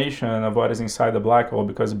information of what is inside the black hole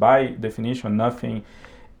because by definition, nothing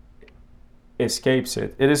escapes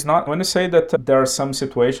it. It is not, when you say that there are some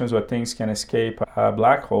situations where things can escape a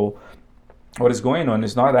black hole, what is going on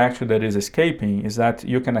is not actually that it is escaping, is that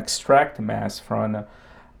you can extract mass from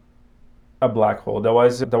a black hole. That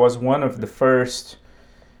was one of the first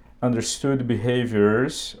understood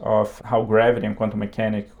behaviors of how gravity and quantum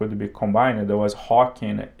mechanics could be combined. There was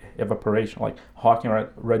Hawking evaporation, like Hawking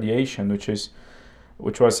radiation, which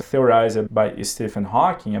was theorized by Stephen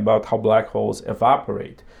Hawking about how black holes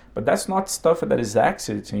evaporate. But that's not stuff that is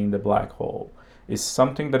exiting the black hole. It's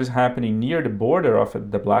something that is happening near the border of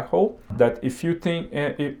the black hole. That if you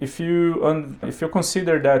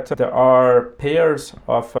consider that there are pairs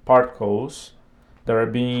of particles that are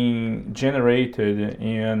being generated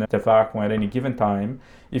in the vacuum at any given time,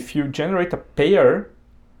 if you generate a pair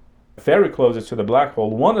very close to the black hole,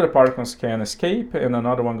 one of the particles can escape and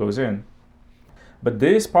another one goes in. But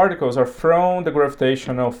these particles are from the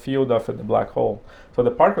gravitational field of the black hole. So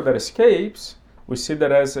the particle that escapes, we see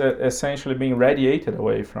that as essentially being radiated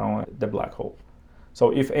away from the black hole.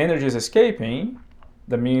 So if energy is escaping,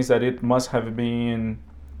 that means that it must have been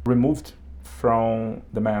removed from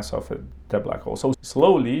the mass of the black hole. So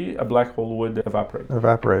slowly, a black hole would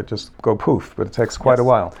evaporate. Just go poof, but it takes quite a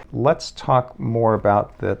while. Let's talk more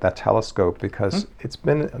about that telescope because it's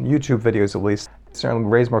been on YouTube videos at least. Certainly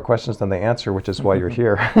raise more questions than they answer, which is why you're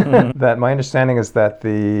here. That my understanding is that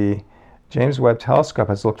the James Webb telescope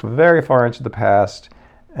has looked very far into the past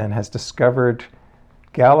and has discovered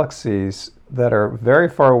galaxies that are very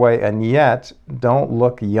far away and yet don't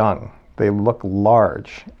look young. They look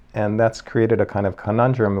large. And that's created a kind of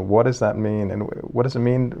conundrum. What does that mean? And what does it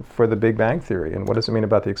mean for the Big Bang Theory? And what does it mean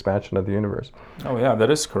about the expansion of the universe? Oh yeah,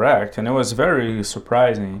 that is correct. And it was very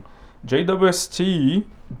surprising. JWST,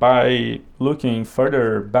 by looking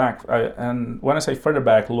further back, and when I say further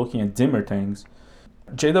back, looking at dimmer things,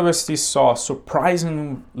 JWST saw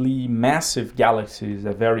surprisingly massive galaxies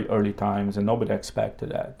at very early times, and nobody expected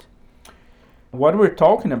that. What we're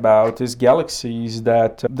talking about is galaxies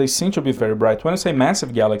that they seem to be very bright. When I say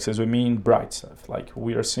massive galaxies, we mean bright stuff. Like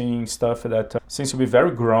we are seeing stuff that seems to be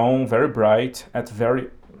very grown, very bright, at very...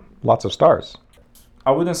 Lots of stars. I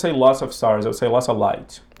wouldn't say lots of stars, I would say lots of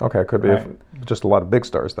light. Okay, it could be just a lot of big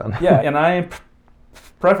stars then. Yeah, and I'm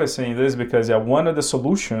prefacing this because one of the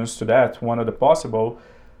solutions to that, one of the possible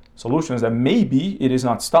solutions that maybe it is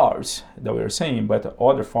not stars that we're seeing, but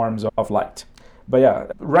other forms of light. But yeah,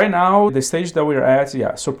 right now, the stage that we're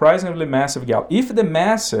at, surprisingly massive galaxies. If the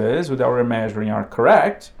masses that we're measuring are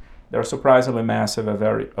correct, they're surprisingly massive at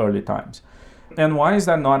very early times. And why is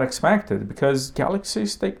that not expected? Because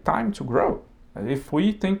galaxies take time to grow. If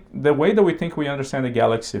we think, the way that we think we understand the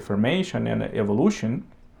galaxy formation and evolution,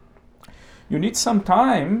 you need some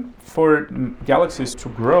time for galaxies to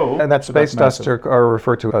grow. And that space dust are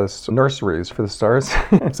referred to as nurseries for the stars.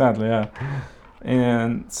 Exactly, yeah.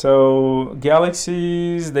 And so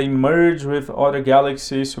galaxies, they merge with other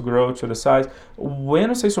galaxies to grow to the size.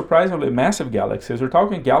 When I say surprisingly massive galaxies, we're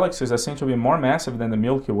talking galaxies that seem to be more massive than the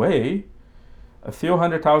Milky Way a few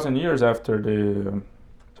 100,000 years after the...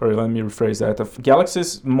 Sorry, let me rephrase that.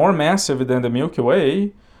 Galaxies more massive than the Milky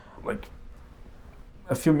Way, like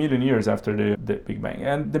a few million years after the Big Bang.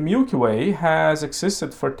 And the Milky Way has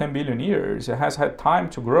existed for 10 billion years. It has had time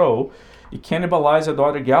to grow. It cannibalized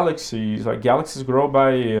other galaxies. Like galaxies grow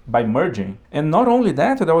by merging. And not only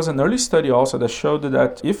that, there was an early study also that showed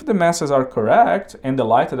that if the masses are correct and the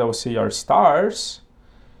light that we see are stars,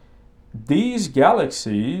 these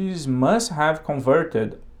galaxies must have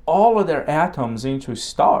converted all of their atoms into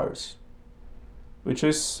stars, which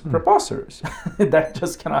is preposterous. That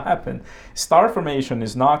just cannot happen. Star formation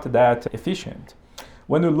is not that efficient.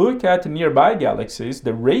 When we look at nearby galaxies,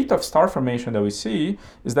 the rate of star formation that we see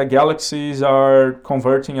is that galaxies are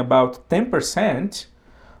converting about 10%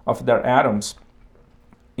 of their atoms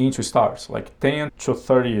into stars, like 10 to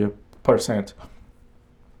 30%.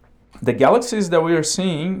 The galaxies that we are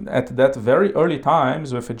seeing at that very early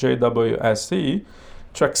times with JWST,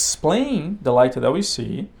 to explain the light that we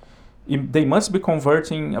see, they must be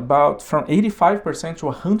converting about from 85% to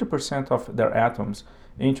 100% of their atoms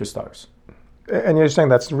into stars. And you're saying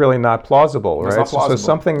that's really not plausible, right? It's not plausible. So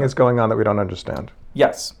something is going on that we don't understand.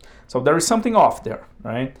 Yes. So there is something off there,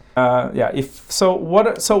 right? So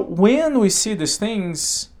when we see these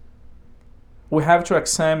things, we have to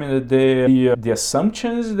examine the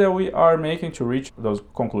assumptions that we are making to reach those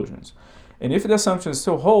conclusions. And if the assumptions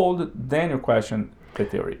still hold, then you question the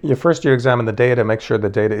theory. First you examine the data, make sure the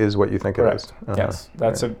data is what you think Correct. it is. Yes,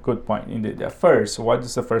 that's a good point indeed. First, what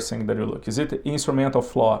is the first thing that you look? Is it the instrumental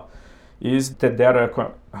flaw? Is the data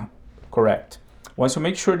correct? Once you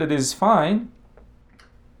make sure that this is fine,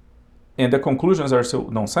 and the conclusions are still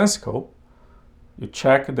nonsensical, you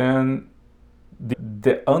check then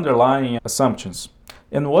the underlying assumptions.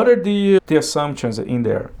 And what are the assumptions in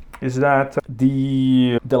there? Is that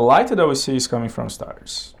the light that we see is coming from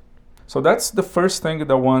stars. So that's the first thing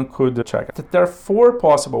that one could check. There are 4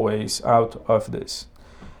 possible ways out of this.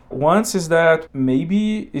 One is that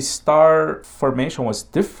maybe star formation was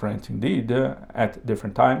different indeed at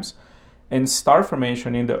different times. And star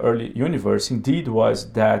formation in the early universe indeed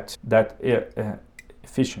was that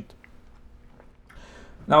efficient.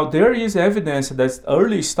 Now there is evidence that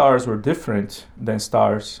early stars were different than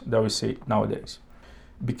stars that we see nowadays.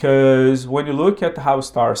 Because when you look at how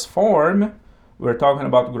stars form, we're talking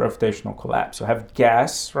about gravitational collapse. You have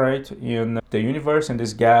gas, right, in the universe, and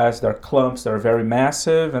this gas, there are clumps that are very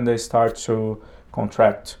massive, and they start to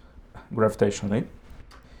contract gravitationally.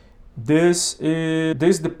 This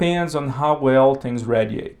depends on how well things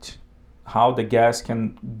radiate, how the gas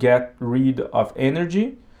can get rid of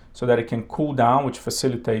energy so that it can cool down, which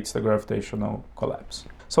facilitates the gravitational collapse.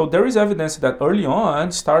 So there is evidence that early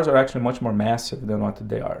on, stars are actually much more massive than what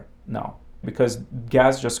they are now, because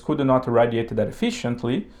gas just could not radiate that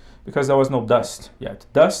efficiently because there was no dust yet.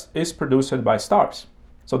 Dust is produced by stars.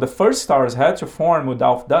 So the first stars had to form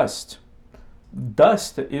without dust.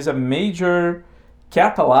 Dust is a major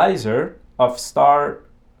catalyzer of star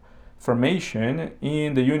formation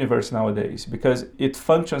in the universe nowadays because it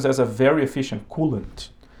functions as a very efficient coolant.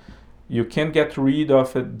 You can get rid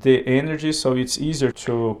of the energy, so it's easier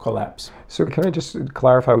to collapse. So can I just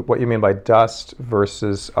clarify what you mean by dust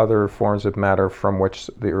versus other forms of matter from which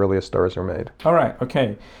the earliest stars are made? All right,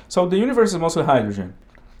 okay. So the universe is mostly hydrogen.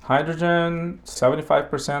 Hydrogen,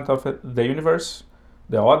 75% of the universe.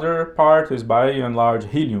 The other part is by and large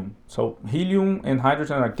helium. So helium and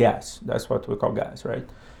hydrogen are gas. That's what we call gas, right?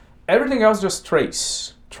 Everything else just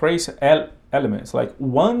trace elements. Like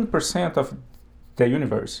 1% of the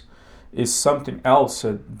universe is something else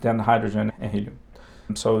than hydrogen and helium.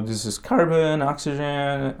 So this is carbon,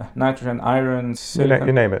 oxygen, nitrogen, iron, silicon.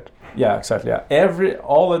 You name it. Yeah, exactly. Yeah.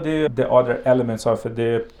 All of the other elements of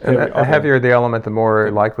the... And the heavier the element, the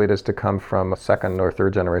more likely it is to come from a second or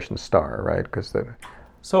third generation star, right?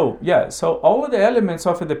 So all of the elements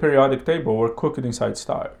of the periodic table were cooked inside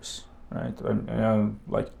stars, right?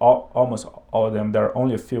 Almost all of them. There are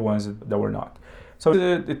only a few ones that were not. So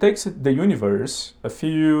it takes the universe a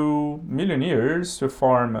few million years to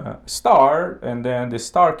form a star, and then the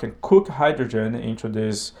star can cook hydrogen into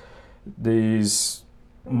these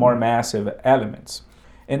more massive elements.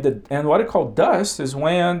 And what I call dust is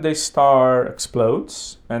when the star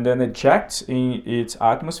explodes and then ejects in its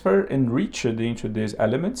atmosphere and reaches into these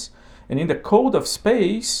elements. And in the cold of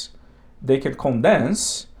space, they can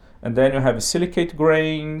condense, and then you have silicate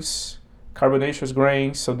grains, carbonaceous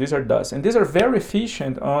grains. So these are dust, and these are very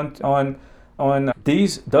efficient on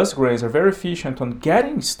these dust grains are very efficient on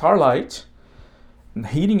getting starlight,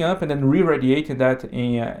 heating up, and then re-radiating that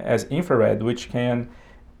as infrared, which can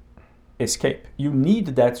escape. You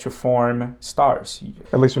need that to form stars.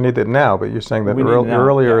 At least we need it now, but you're saying that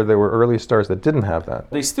earlier there were early stars that didn't have that.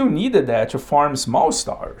 They still needed that to form small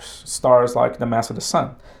stars like the mass of the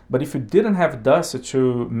sun. But if you didn't have dust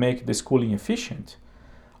to make this cooling efficient,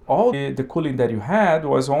 all the cooling that you had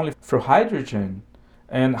was only through hydrogen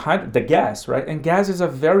and the gas, right? And gas is a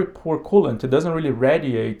very poor coolant. It doesn't really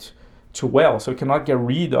radiate too well, so it cannot get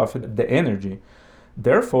rid of the energy.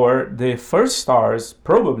 Therefore, the first stars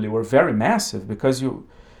probably were very massive because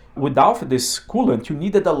without this coolant, you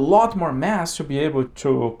needed a lot more mass to be able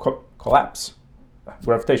to collapse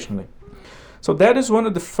gravitationally. So that is one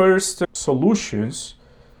of the first solutions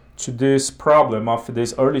to this problem of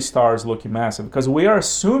these early stars looking massive, because we are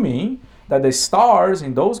assuming that the stars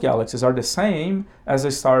in those galaxies are the same as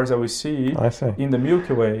the stars that we see in the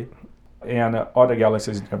Milky Way and other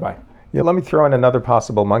galaxies nearby. Yeah, let me throw in another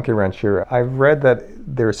possible monkey wrench here. I've read that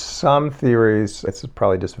there's some theories, it's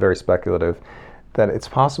probably just very speculative, that it's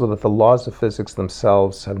possible that the laws of physics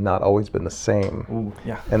themselves have not always been the same. Ooh,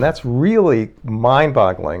 yeah. And that's really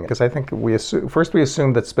mind-boggling, because I think first we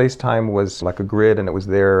assumed that space-time was like a grid and it was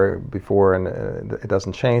there before and it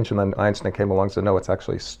doesn't change, and then Einstein came along and said, no, it's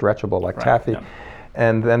actually stretchable like taffy. Yeah.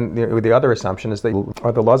 And then the other assumption is that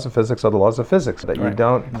the laws of physics are the laws of physics, that you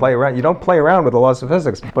don't play around. You don't play around with the laws of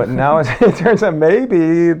physics. But now it turns out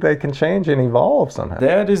maybe they can change and evolve somehow.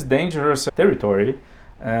 That is dangerous territory.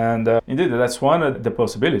 And indeed, that's one of the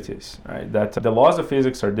possibilities, right? That the laws of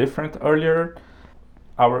physics are different earlier.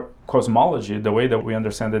 Our cosmology, the way that we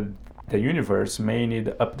understand the universe, may need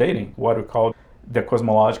updating. What we call the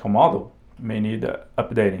cosmological model may need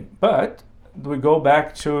updating. But we go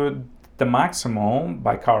back to the maximum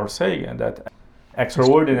by Carl Sagan, that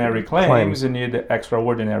extraordinary claims need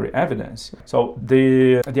extraordinary evidence. So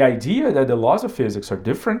the idea that the laws of physics are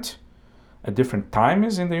different at different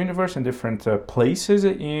times in the universe and different places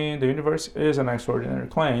in the universe is an extraordinary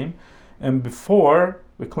claim. And before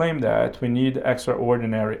we claim that, we need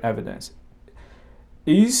extraordinary evidence.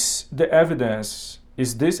 Is this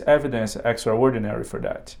evidence extraordinary for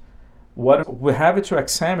that? What we have to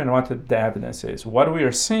examine what the evidence is. What we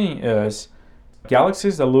are seeing is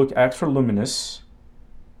galaxies that look extra luminous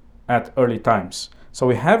at early times. So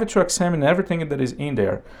we have to examine everything that is in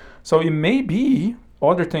there. So it may be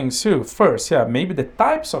other things too. First, maybe the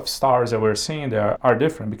types of stars that we're seeing there are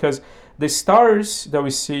different, because the stars that we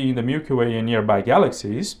see in the Milky Way and nearby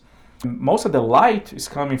galaxies, most of the light is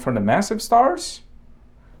coming from the massive stars,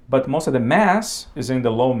 but most of the mass is in the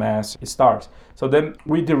low mass stars. So then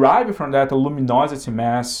we derive from that a luminosity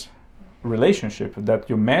mass relationship, that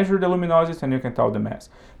you measure the luminosity and you can tell the mass.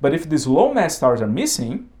 But if these low mass stars are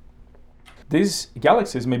missing, these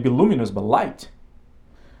galaxies may be luminous but light.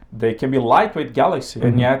 They can be lightweight galaxies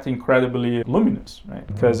and yet incredibly luminous, right?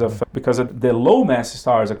 Because of the low mass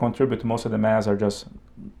stars that contribute to most of the mass are just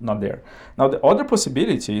not there. Now the other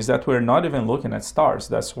possibility is that we're not even looking at stars.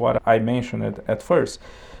 That's what I mentioned at first,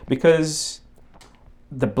 because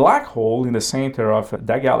the black hole in the center of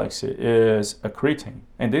that galaxy is accreting,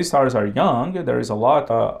 and these stars are young. There is a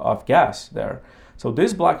lot of gas there, so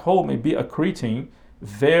this black hole may be accreting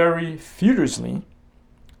very furiously,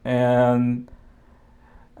 and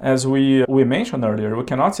as we mentioned earlier, we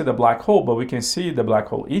cannot see the black hole, but we can see the black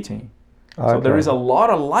hole eating. So there is a lot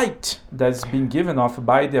of light that's being given off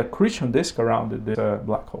by the accretion disk around the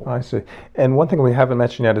black hole. I see. And one thing we haven't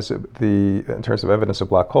mentioned yet is in terms of evidence of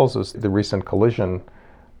black holes, is the recent collision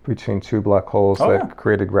between two black holes that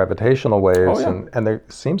created gravitational waves. And there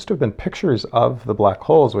seems to have been pictures of the black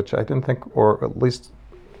holes, which I didn't think, or at least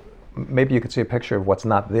maybe you could see a picture of what's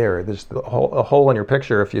not there. There's a hole in your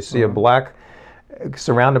picture. If you see a black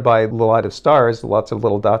surrounded by a lot of stars, lots of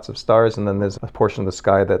little dots of stars, and then there's a portion of the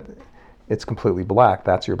sky that it's completely black,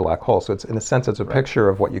 that's your black hole. So it's, in a sense, it's a picture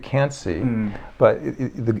of what you can't see, but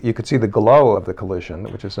you could see the glow of the collision,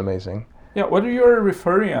 which is amazing. Yeah, what you're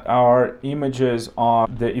referring are images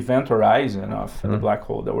on the event horizon of the black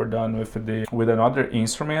hole that were done with another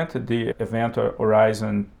instrument, the Event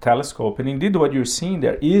Horizon Telescope. And indeed, what you're seeing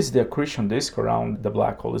there is the accretion disk around the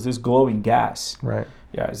black hole. It's this glowing gas. Right.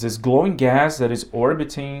 Yeah, it's this glowing gas that is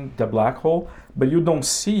orbiting the black hole, but you don't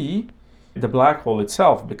see the black hole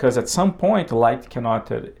itself, because at some point light cannot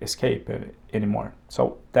escape anymore.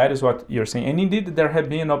 So that is what you're seeing. And indeed, there have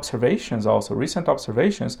been observations also, recent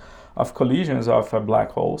observations of collisions of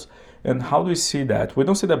black holes. And how do we see that? We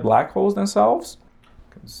don't see the black holes themselves,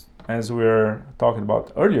 because as we were talking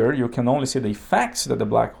about earlier, you can only see the effects that the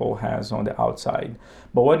black hole has on the outside.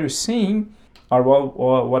 But what you're seeing are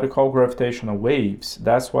what we call gravitational waves.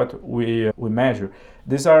 That's what we measure.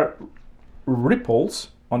 These are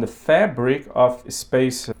ripples on the fabric of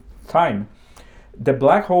space-time. The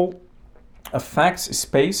black hole affects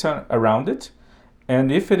space around it, and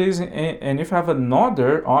if you have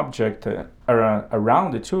another object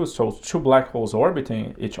around it too, so two black holes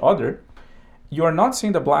orbiting each other, you are not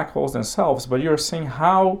seeing the black holes themselves, but you're seeing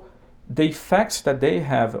how the effects that they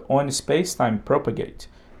have on space-time propagate.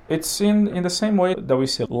 It's in the same way that we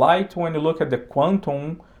see light when you look at the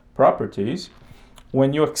quantum properties.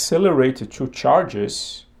 When you accelerate two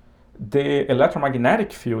charges, the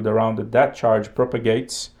electromagnetic field around that charge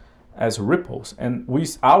propagates as ripples, and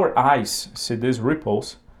with our eyes see these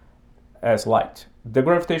ripples as light. The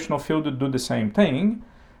gravitational field would do the same thing,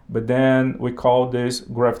 but then we call this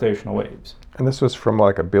gravitational waves. And this was from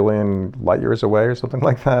like 1 billion light years away or something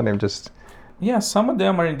like that? And just... Yeah, some of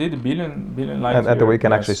them are indeed a billion light years. And that we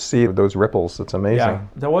can actually see those ripples. It's amazing. Yeah,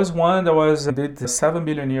 there was one that was indeed 7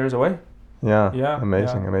 billion years away. Yeah, Yeah,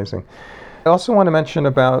 amazing, yeah. amazing. I also want to mention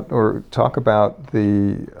about or talk about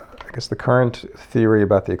I guess the current theory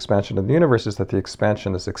about the expansion of the universe is that the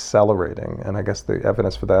expansion is accelerating. And I guess the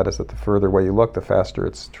evidence for that is that the further away you look, the faster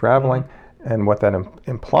it's traveling. And what that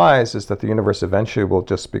implies is that the universe eventually will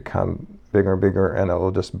just become bigger and bigger, and it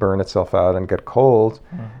will just burn itself out and get cold.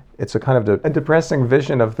 It's a kind of a depressing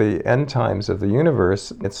vision of the end times of the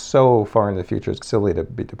universe. It's so far in the future, it's silly to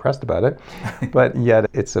be depressed about it. But yet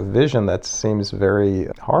it's a vision that seems very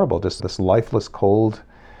horrible, just this lifeless, cold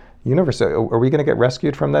universe. Are we going to get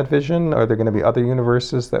rescued from that vision? Are there going to be other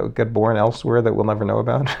universes that get born elsewhere that we'll never know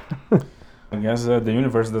about? I guess the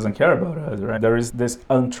universe doesn't care about us, right? There is this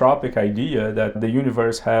anthropic idea that the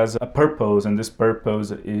universe has a purpose, and this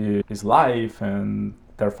purpose is life, and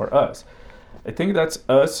therefore us. I think that's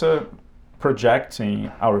us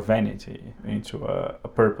projecting our vanity into a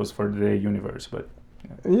purpose for the universe. But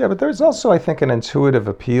yeah, but there's also, I think, an intuitive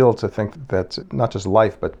appeal to think that not just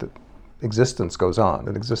life, but that existence goes on.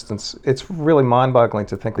 That existence, it's really mind-boggling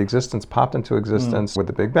to think the existence popped into existence with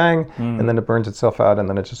the Big Bang, and then it burns itself out, and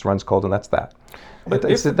then it just runs cold, and that's that. But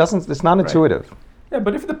it's not intuitive. Right. Yeah,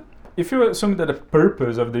 but if you assume that the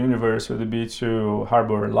purpose of the universe would be to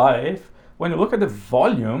harbor life, when you look at the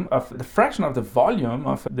fraction of the volume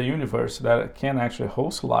of the universe that can actually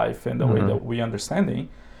host life in the way that we understand it,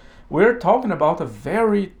 we're talking about a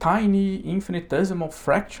very tiny, infinitesimal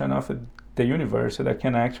fraction of the universe that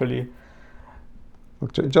can actually...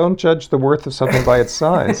 Don't judge the worth of something by its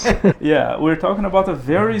size. Yeah, we're talking about a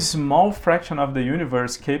very small fraction of the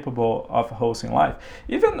universe capable of hosting life.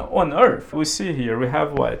 Even on Earth, we see here, we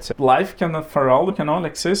have what? Life can only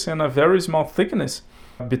exist in a very small thickness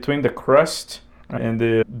between the crust and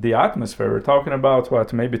the atmosphere. We're talking about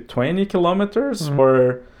what, maybe 20 kilometers,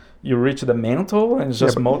 where you reach the mantle and it's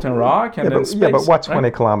just molten rock and then space. Yeah, but what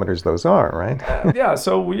 20 kilometers those are, right? Yeah,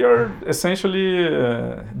 so we are essentially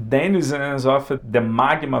denizens of the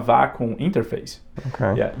magma vacuum interface.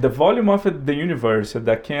 Okay. Yeah, the volume of the universe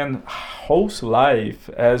that can host life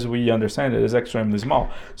as we understand it is extremely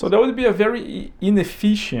small. So that would be a very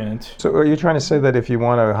inefficient... So are you trying to say that if you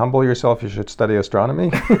want to humble yourself, you should study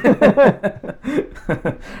astronomy?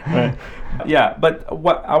 Right. Yeah, but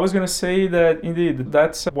what I was going to say that indeed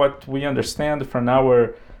that's what we understand from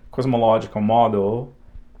our cosmological model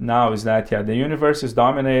now is that the universe is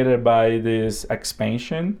dominated by this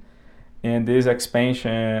expansion, and this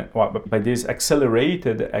expansion, by this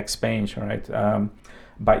accelerated expansion, right,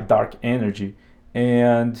 by dark energy.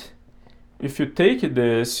 And if you take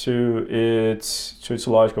this to its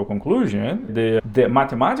logical conclusion, the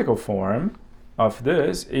mathematical form of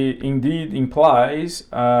this, it indeed implies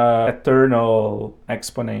eternal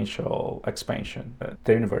exponential expansion of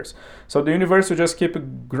the universe. So the universe will just keep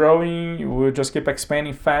growing, will just keep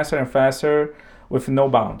expanding faster and faster with no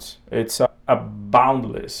bounds. It's a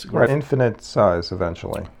boundless growth. Right, infinite size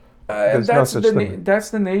eventually. That's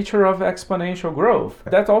the nature of exponential growth.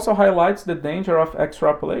 That also highlights the danger of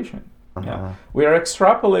extrapolation. Yeah. We are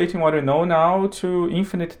extrapolating what we know now to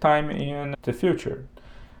infinite time in the future.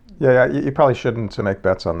 Yeah, you probably shouldn't make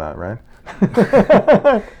bets on that, right?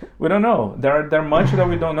 We don't know. There much that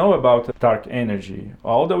we don't know about dark energy.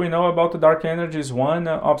 All that we know about the dark energy is one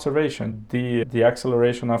observation, the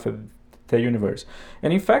acceleration of the universe.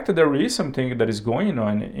 And in fact, there is something that is going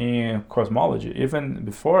on in cosmology, even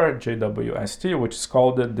before JWST, which is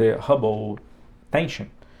called the Hubble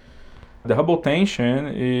tension. The Hubble tension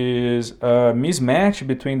is a mismatch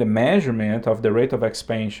between the measurement of the rate of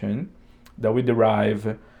expansion that we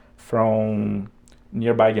derive from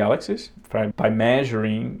nearby galaxies, by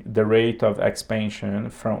measuring the rate of expansion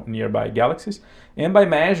from nearby galaxies, and by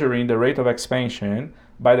measuring the rate of expansion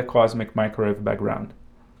by the cosmic microwave background.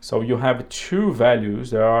 So you have two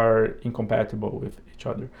values that are incompatible with each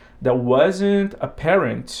other. That wasn't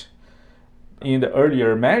apparent in the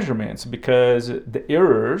earlier measurements because the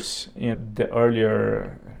errors in the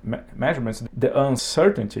earlier measurements, the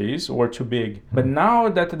uncertainties were too big. But now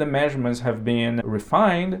that the measurements have been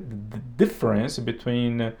refined, the difference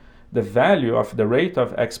between the value of the rate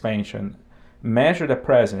of expansion measured at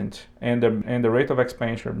present and the rate of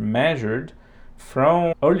expansion measured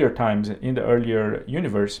from earlier times in the earlier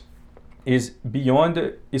universe is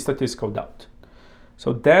beyond statistical doubt.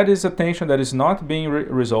 So that is a tension that is not being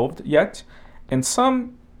resolved yet. And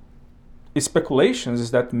some speculations is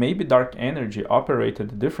that maybe dark energy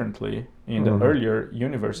operated differently in the earlier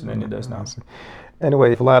universe than it does now.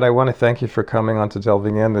 Anyway, Vlad, I want to thank you for coming on to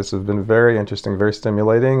Delving In. This has been very interesting, very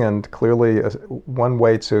stimulating, and clearly one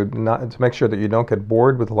way to make sure that you don't get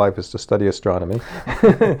bored with life is to study astronomy.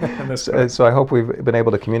 So I hope we've been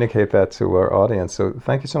able to communicate that to our audience. So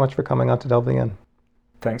thank you so much for coming on to Delving In.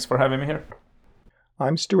 Thanks for having me here.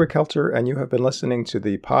 I'm Stuart Kelter, and you have been listening to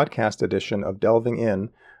the podcast edition of Delving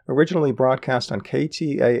In, originally broadcast on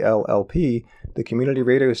KTAL-LP, the community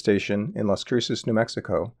radio station in Las Cruces, New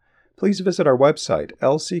Mexico. Please visit our website,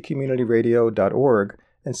 lccommunityradio.org,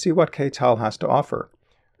 and see what KTAL has to offer.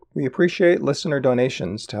 We appreciate listener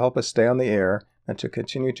donations to help us stay on the air and to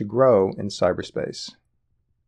continue to grow in cyberspace.